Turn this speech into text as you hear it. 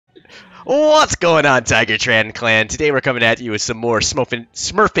What's going on, Tiger Tran clan? Today we're coming at you with some more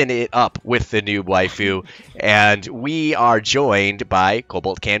smurfing it up with the Noob Waifu, and we are joined by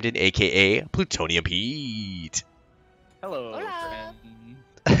Cobalt Camden, aka Plutonium Pete. Hello, Hola.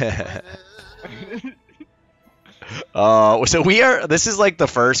 friend. So we are. This is like the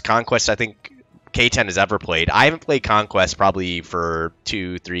first Conquest I think K10 has ever played. I haven't played Conquest probably for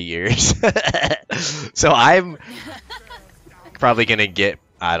 2-3 years, so I'm probably gonna get.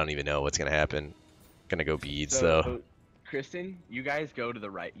 I don't even know what's gonna happen. Gonna go beads though. So, Kristen, you guys go to the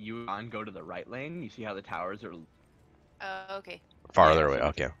right. You go to the right lane. You see how the towers are Okay. Farther yeah, away. so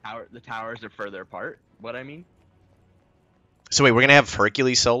Okay. The towers are further apart. What I mean? So wait, we're gonna have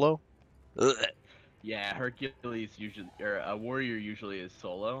Hercules solo? Ugh. Yeah, Hercules usually, or a warrior usually is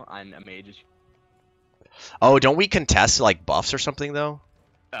solo, and a mage is. Oh, don't we contest like buffs or something though?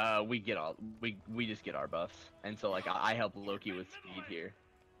 We get all we just get our buffs, and so like I help Loki with speed here.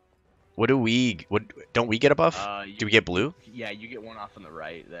 What do we? What don't we get a buff? Do we get blue? Yeah, you get one off on the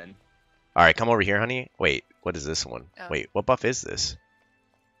right then. All right, come over here, honey. Wait, what is this one? Oh. Wait, what buff is this?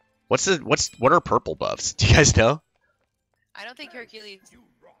 What are purple buffs? Do you guys know? I don't think Hercules.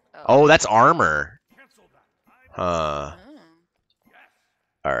 Oh, that's armor. Huh. Oh.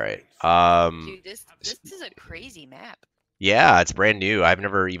 All right. Dude, this is a crazy map. Yeah, it's brand new. I've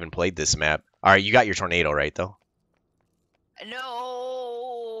never even played this map. All right, you got your tornado right though.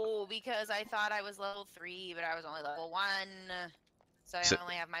 No, because I thought I was level 3, but I was only level 1. So I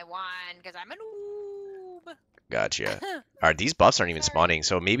only have my 1 because I'm a noob. Gotcha. All right, these buffs aren't even spawning,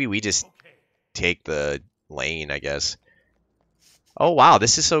 so maybe we just take the lane, I guess. Oh wow,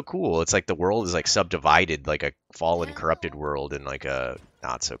 this is so cool. It's like the world is like subdivided, like a fallen, corrupted world and like a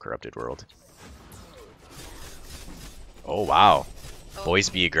not so corrupted world. Oh wow. Oh. Boys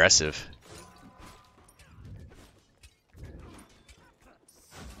be aggressive.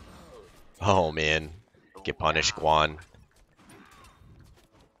 Oh man. Get punished, Guan.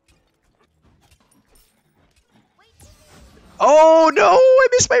 Oh no, I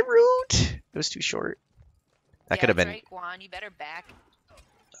missed my route. It was too short. That could have been. Right, Guan, you better back.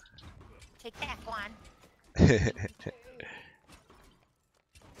 Take that, Guan.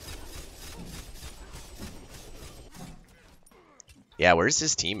 Yeah, where's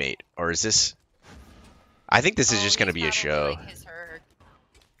his teammate? Or is this... I think this is just going to be a He's show. probably, like, his herd.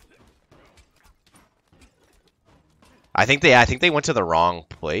 I think they went to the wrong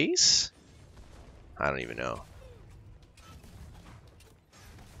place? I don't even know.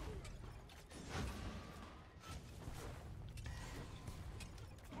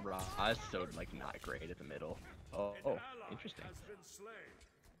 Ra's so like not great at the middle. Oh, interesting.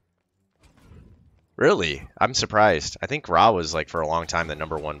 Really? I'm surprised. I think Ra was like for a long time the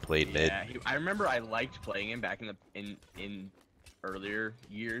 #1 played mid. Yeah, I remember I liked playing him back in earlier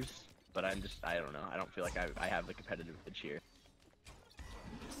years, but I don't know. I don't feel like I have the competitive edge here.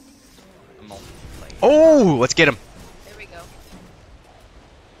 I'm also playing. Oh, let's get him. There we go.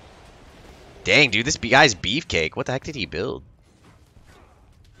 Dang, dude, this guy's beefcake. What the heck did he build?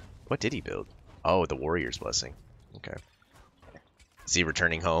 What did he build? Oh, the Warrior's Blessing. Okay. Is he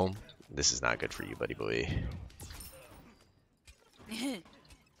returning home? This is not good for you, buddy boy.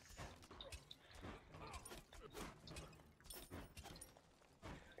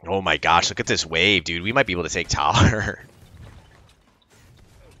 Oh my gosh, look at this wave, dude. We might be able to take tower.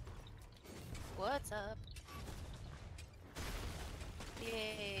 What's up?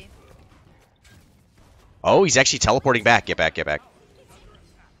 Yay. Oh, he's actually teleporting back. Get back, get back.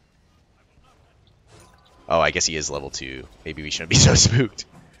 Oh, I guess he is level 2. Maybe we shouldn't be so spooked.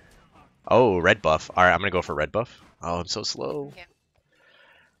 Oh, red buff. Alright, I'm gonna go for red buff. Oh, I'm so slow. Yeah.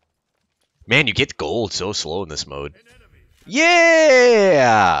 Man, you get gold so slow in this mode.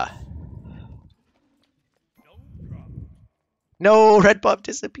 Yeah! No, red buff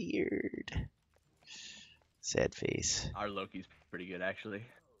disappeared. Sad face. Our Loki's pretty good actually.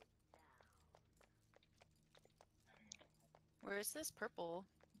 Where is this purple?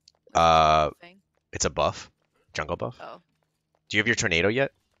 Thing? It's a buff. Jungle buff. Oh. Do you have your tornado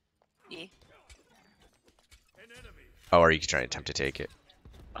yet? Yeah. Oh, are you trying to attempt to take it?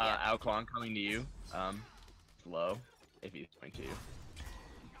 Alquan coming to you. Slow, if he's going to.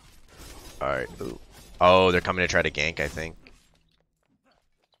 Alright. Ooh. Oh, they're coming to try to gank, I think.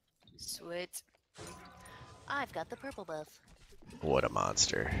 Sweet. I've got the purple buff. What a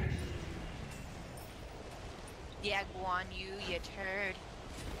monster. Yeah, Guan, you turd.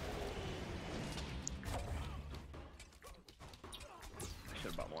 I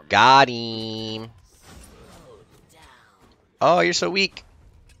should have bought more. Got him. Oh, you're so weak.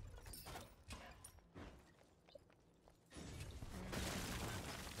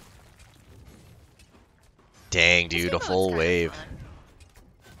 Dang, This dude, a game full looks kinda wave. fun.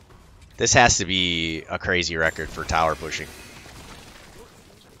 This has to be a crazy record for tower pushing.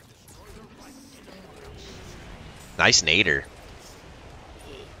 Nice nader.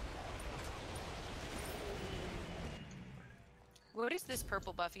 What is this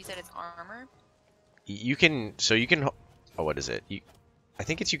purple buff? You said it's armor? You can, so you can, oh, what is it? I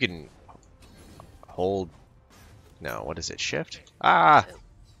think it's you can hold, no, what is it, shift? Ah!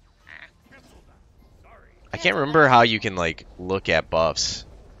 I can't remember how you can, like, look at buffs.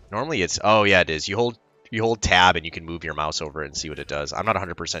 Normally it's, oh yeah, it is. You hold tab and you can move your mouse over it and see what it does. I'm not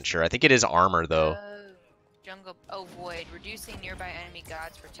 100% sure. I think it is armor, though. Jungle, void. Reducing nearby enemy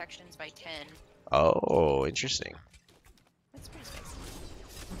gods' protections by 10. Oh, interesting. That's pretty spicy.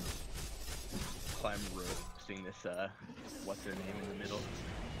 I'm roasting this, what's her name in the middle?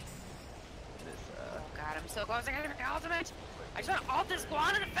 This, Oh god, I'm so close to getting my ultimate! I just want to ult this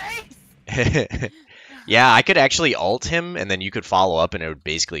squad in the face! Yeah, I could actually ult him, and then you could follow up, and it would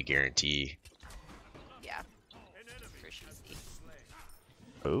basically guarantee. Yeah. Pretty easy.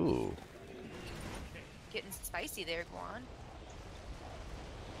 Ooh. Getting spicy there, Guan.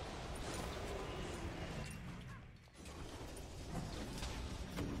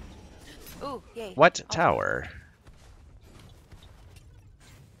 Ooh, yay. What tower?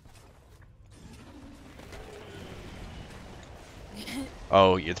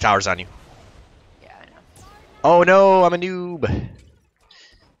 Oh, the tower's on you. Yeah, I know. Oh no, I'm a noob.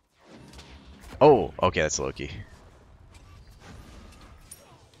 Oh, okay, that's Loki.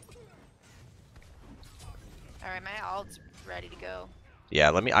 Alright, my ult's ready to go.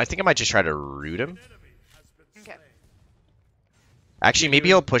 Yeah, I think I might just try to root him. Okay. Actually, maybe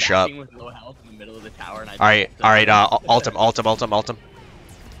he'll push up. dashing with low health in the middle of the tower, and I Alright, ult him. Oh.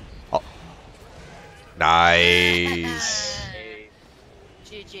 Nice.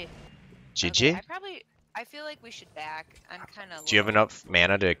 GG. GG? Okay, I feel like we should back. I'm kind of. Do you have enough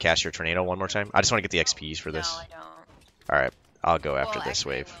mana to cast your tornado one more time? I just want to get the XPs for this. No, I don't. Alright, I'll go after Well, this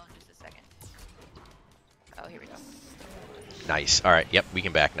actually, wave. I will in just a second. Oh, here we go. Nice. Alright, yep, we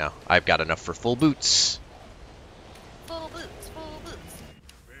can back now. I've got enough for full boots. Full boots, full boots.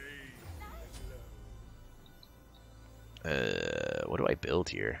 What do I build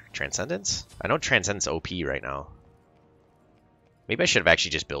here? Transcendence? I know Transcendence OP right now. Maybe I should have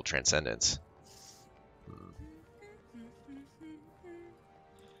actually just built Transcendence.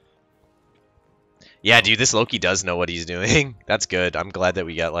 Yeah, dude, this Loki does know what he's doing. That's good. I'm glad that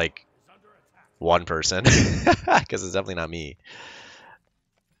we got, like, one person. Because it's definitely not me.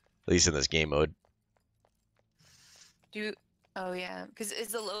 At least in this game mode. Oh, yeah. Because is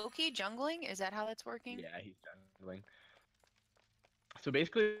the Loki jungling? Is that how that's working? Yeah, he's jungling. So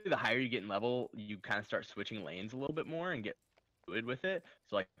basically, the higher you get in level, you kind of start switching lanes a little bit more and get fluid with it.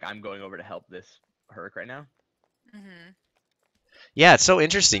 So, like, I'm going over to help this Herc right now. Mm-hmm. Yeah, it's so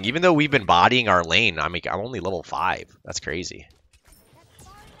interesting. Even though we've been bodying our lane, I'm only level 5. That's crazy.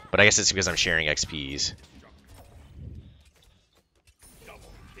 But I guess it's because I'm sharing XPs.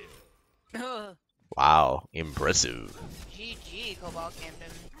 Wow, impressive. GG, Cobalt Camden.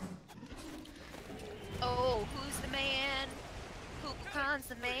 Oh, who's the man? Kukulkan's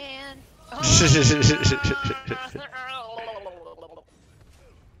the man. Oh.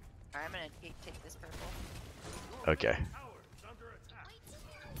 Alright, I'm gonna take this purple. Okay.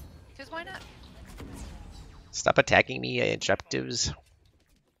 Because why not? Stop attacking me, objectives.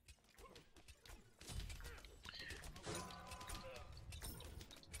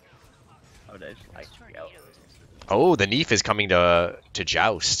 Oh, that's like, Oh, the Neith is coming to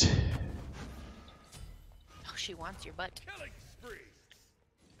joust. Oh, she wants your butt.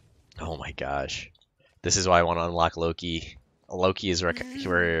 Oh my gosh. This is why I want to unlock Loki. Loki is where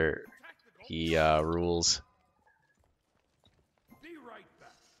he rules.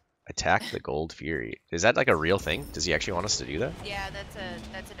 Attack the Gold Fury. Is that like a real thing? Does he actually want us to do that? Yeah, that's an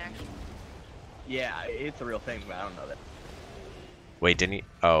actual. Yeah, it's a real thing, but I don't know that. Wait, didn't he?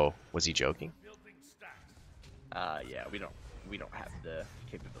 Oh, was he joking? Yeah, we don't have the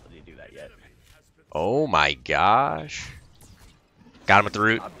capability to do that yet. Oh my gosh. Got him at the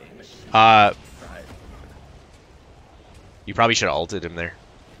root. God damn it. Right. You probably should have ulted him there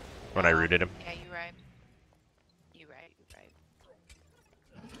when I rooted him. Yeah, you're right. You're right.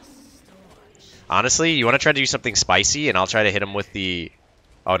 Honestly, you want to try to do something spicy, and I'll try to hit him with the...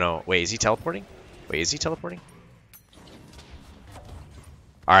 Oh no, wait, is he teleporting?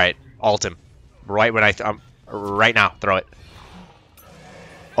 Alright, ult him. Right when right now, throw it.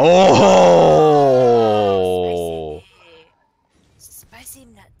 Oh! Spicy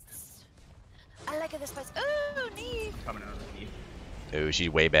nuts. I like the spice. Oh, Neith. Coming underneath. Ooh, she's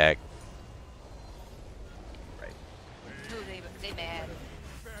way back.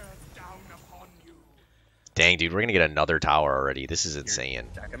 Dang, dude, we're gonna get another tower already. This is insane.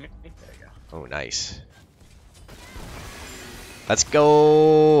 Jack on me. There you go. Oh, nice. Let's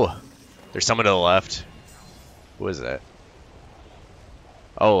go. There's someone to the left. Who is that?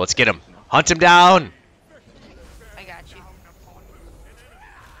 Oh, let's get him. Hunt him down. I got you.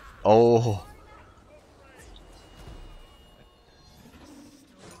 Oh.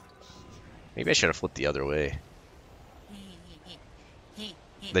 Maybe I should have flipped the other way.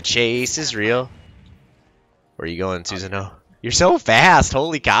 The chase is real. Where are you going, Susanoo? You're so fast.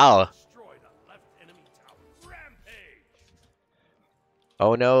 Holy cow.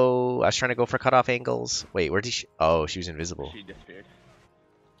 Oh no, I was trying to go for cutoff angles. Wait, where did she? Oh, she was invisible. She disappeared.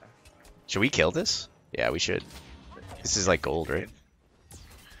 Should we kill this? Yeah, we should. This is like gold, right?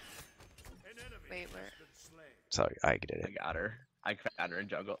 Wait, where? Sorry, I get I it. got her. I found her in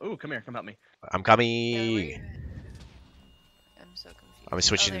jungle. Ooh, come here. Come help me. I'm Yeah, where coming. you at? I'm so confused. I'm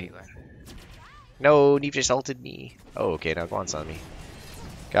switching. Oh, there you are. No, Neith just ulted me. Oh, okay, now Guan's on me.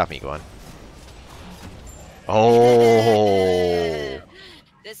 Got me, Guan. Oh.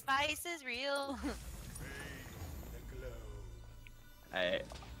 The spice is real.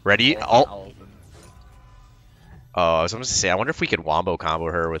 Ready? I'll- Oh, I was almost to say, I wonder if we could wombo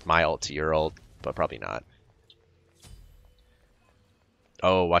combo her with my ult to your ult, but probably not.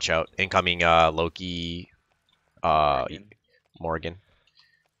 Oh, watch out. Incoming Loki, Morgan. Okay.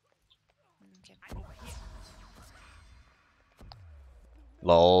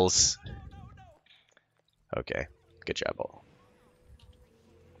 Lulz. Okay, good job, ult.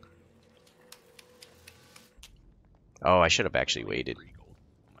 Oh, I should have actually waited.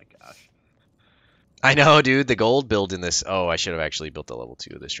 Oh my gosh. I know, dude, the gold build in this. Oh, I should have actually built the level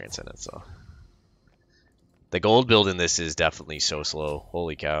 2 of this Transcendence, so. The gold build in this is definitely so slow.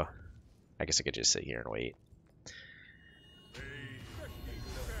 Holy cow. I guess I could just sit here and wait.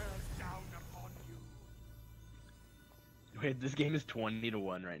 Wait, this game is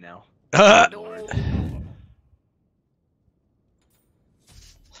 20-1 right now.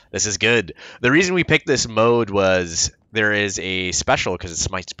 This is good. The reason we picked this mode was there is a special because it's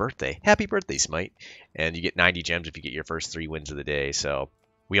Smite's birthday. Happy birthday, Smite. And you get 90 gems if you get your first 3 wins of the day. So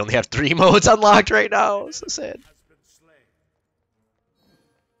we only have 3 modes unlocked right now. So sad.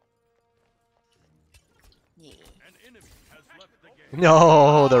 Yeah.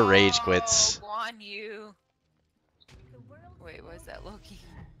 No, the rage quits. Oh, on you. Wait, was that Loki?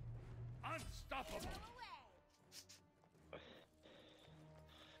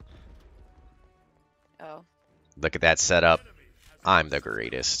 Oh. Look at that setup. I'm the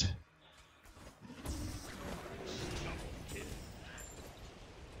greatest.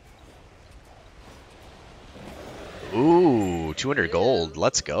 Ooh, 200 gold.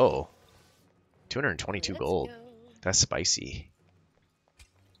 Let's go. 222 gold. That's spicy.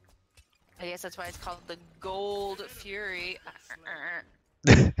 I guess that's why it's called the Gold Fury.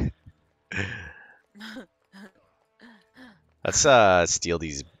 Let's steal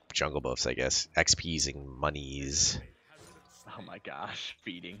these jungle buffs, I guess. XPs and monies. Oh my gosh,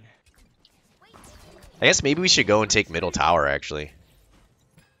 feeding. I guess maybe we should go and take middle tower, actually.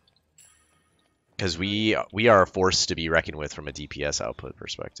 Because we are a force to be reckoned with from a DPS output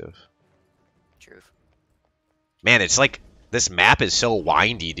perspective. Truth. Man, it's like, this map is so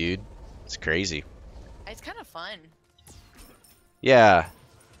windy, dude. It's crazy. It's kind of fun. Yeah.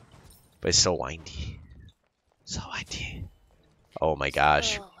 But it's so windy. So windy. Oh my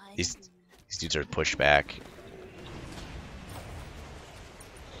gosh. Oh, These dudes are pushed back.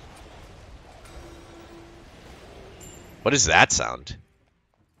 What is that sound?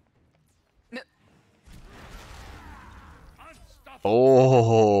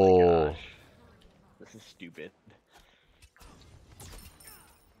 Oh. Gosh. This is stupid.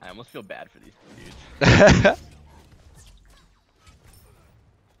 I almost feel bad for these dudes. I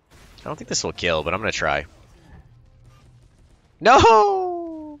don't think this will kill, but I'm gonna try.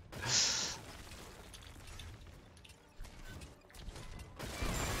 No!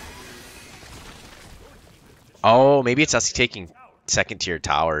 Oh, maybe it's us taking second tier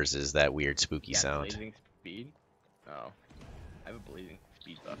towers is that weird spooky Yeah, sound. blazing speed? Oh. I have a blazing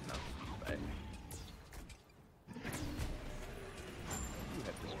speed buff now. But...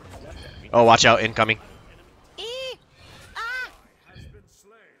 Oh, watch out, incoming. Eee! Ah!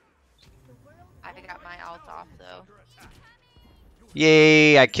 I got my ult off though.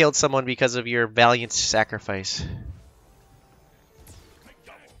 Yay, I killed someone because of your valiant sacrifice.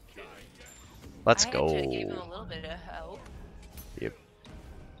 Let's I go. had to give him a little bit of help. Yep.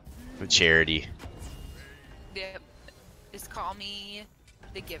 With charity. Yep. Just call me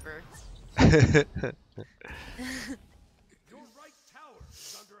the giver. Your right tower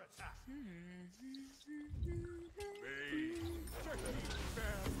is under attack.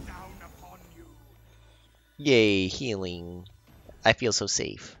 Yay, healing. I feel so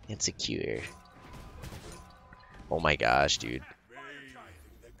safe and secure. Oh my gosh, dude.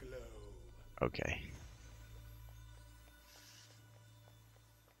 Okay.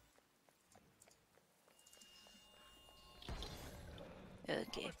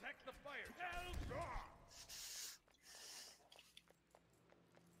 Okay.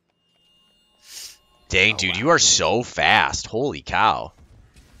 Dang, Oh, dude, wow. you are so fast. Holy cow.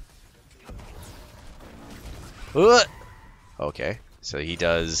 Okay, so he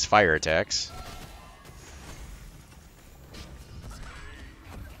does fire attacks.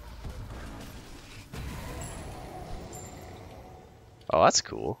 Oh, that's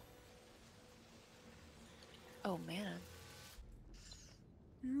cool. Oh man.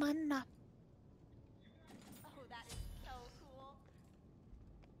 Mana. Oh, that is so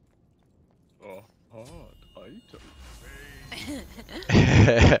cool. Oh, hot item.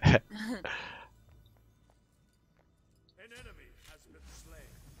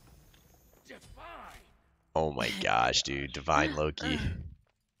 Oh my gosh, dude. Divine Loki.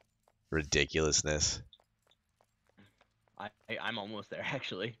 Ridiculousness. I'm almost there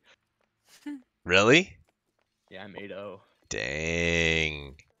actually. Really? Yeah, I'm 8-0.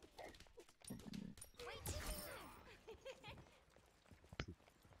 Dang.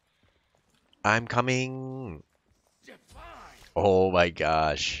 I'm coming. Oh my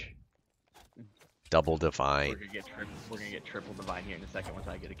gosh. Double We're define. gonna get triple divine here in a second once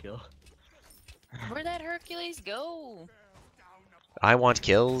I get a kill. Where'd that Hercules go? I want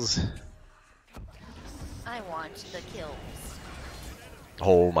kills. I want the kills.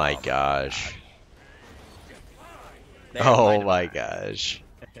 Oh my gosh. There, Oh my my divine. gosh.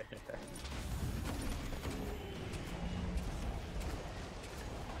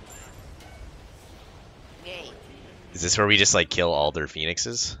 Yay. Is this where we just like kill all their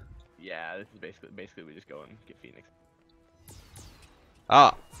phoenixes? Yeah, this is basically we just go and get Phoenix.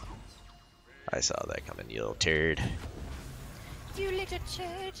 Ah. I saw that coming, you little turd. You little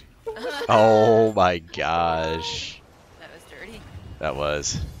turd. Oh my gosh. That was dirty. That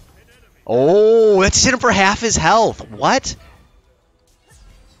was. Oh, that's hit him for half his health. What?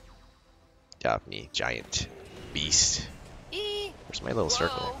 Get off me, giant beast. Where's my little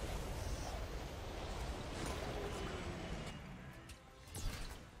circle? Whoa.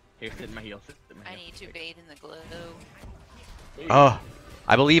 Here, sit in my heel. Sit in my I heel. need to bathe in the glow. Oh,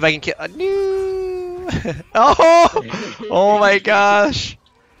 I believe I can kill. No. Oh, oh my gosh.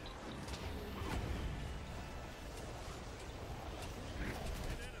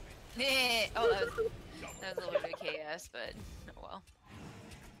 Oh, that was a little bit of chaos, but oh well.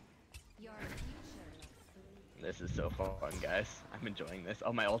 Your future. This is so fun, guys. I'm enjoying this.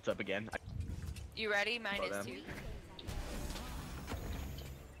 Oh, my ult's up again. You ready? Mine Oh, is them. too.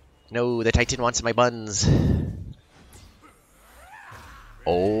 No, the Titan wants my buns.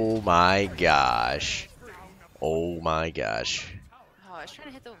 Oh my gosh. Oh my gosh. Oh, I was trying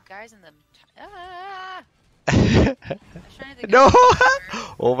to hit the guys in the. Ah! I was trying to hit the guys No! in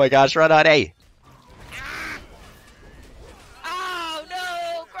the Oh my gosh, run on A. Oh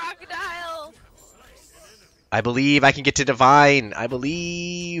no, crocodile! I believe I can get to Divine. I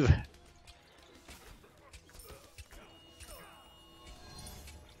believe.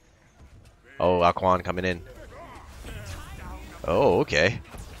 Oh, Aquan coming in. Oh, okay.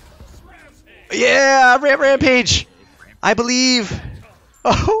 Yeah, Rampage. I believe.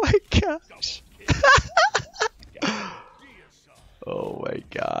 Oh my gosh. Oh my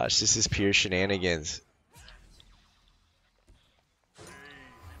gosh, this is pure shenanigans.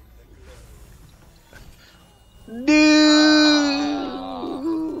 No.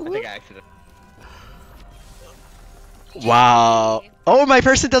 I think I accidentally. Wow. Oh, my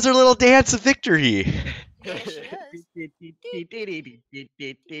person does her little dance of victory. Yeah, she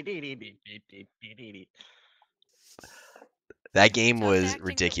That game Tough was acting for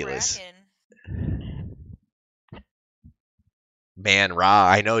ridiculous. Bracken. Man, Raw,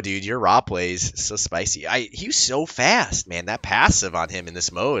 I know, dude. Your Raw plays so spicy. He was so fast, man. That passive on him in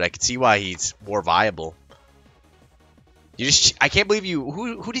this mode, I could see why he's more viable. I can't believe you.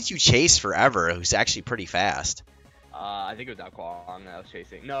 Who did you chase forever? Who's actually pretty fast? I think it was Aquan that I was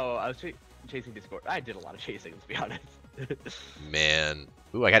chasing. No, I was chasing Discord. I did a lot of chasing, let's be honest. Man,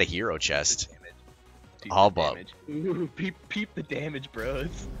 ooh, I got a hero chest. Damage. Deep All damage. Ooh, peep the damage,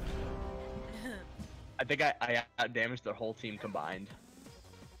 bros. I think I damaged their whole team combined.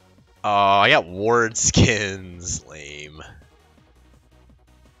 Oh, I got ward skins. Lame.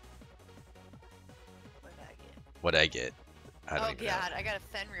 What did I get? What'd I get? I don't Oh even know. god, I got a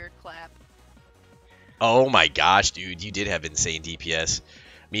Fenrir clap. Oh my gosh, dude, you did have insane DPS.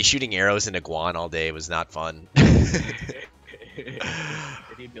 Me shooting arrows into Guan all day was not fun. Did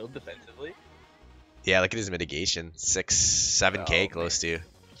he build defensively? Yeah, look at his mitigation. 7k Oh, close to.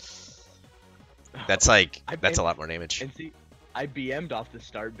 That's like, I that's a bet- lot more damage. And see, I BM'd off the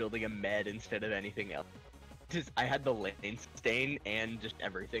start building a med instead of anything else. Just I had the lane stain and just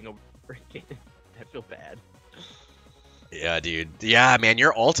everything over again. I feel bad. Yeah, dude. Yeah, man,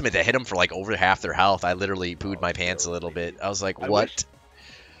 your ultimate that hit him for like over half their health. I literally pooed my pants a little bit. I was like, I what?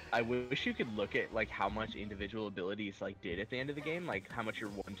 I wish you could look at like how much individual abilities like did at the end of the game, like how much your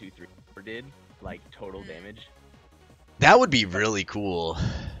 1, 2, 3, 4 did, like total damage. That would be really cool.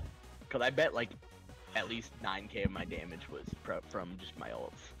 Cause I bet like at least 9k of my damage was from just my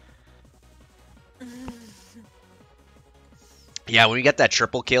ults. Yeah, when we got that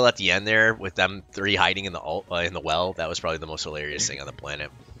triple kill at the end there with them 3 hiding in the in the well, that was probably the most hilarious thing on the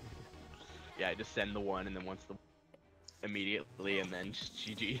planet. Yeah, I just send the one and then once the immediately and then just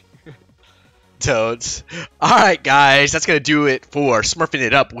GG. Toads. Alright, guys, that's going to do it for Smurfing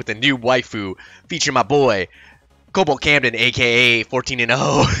It Up with a new waifu featuring my boy, Cobalt Camden, aka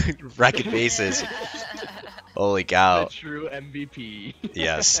 14-0, Racket Faces. Holy cow. The true MVP.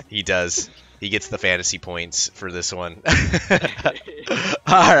 Yes, he does. He gets the fantasy points for this one.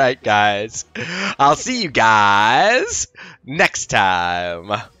 Alright, guys. I'll see you guys next time.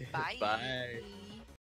 Bye. Bye.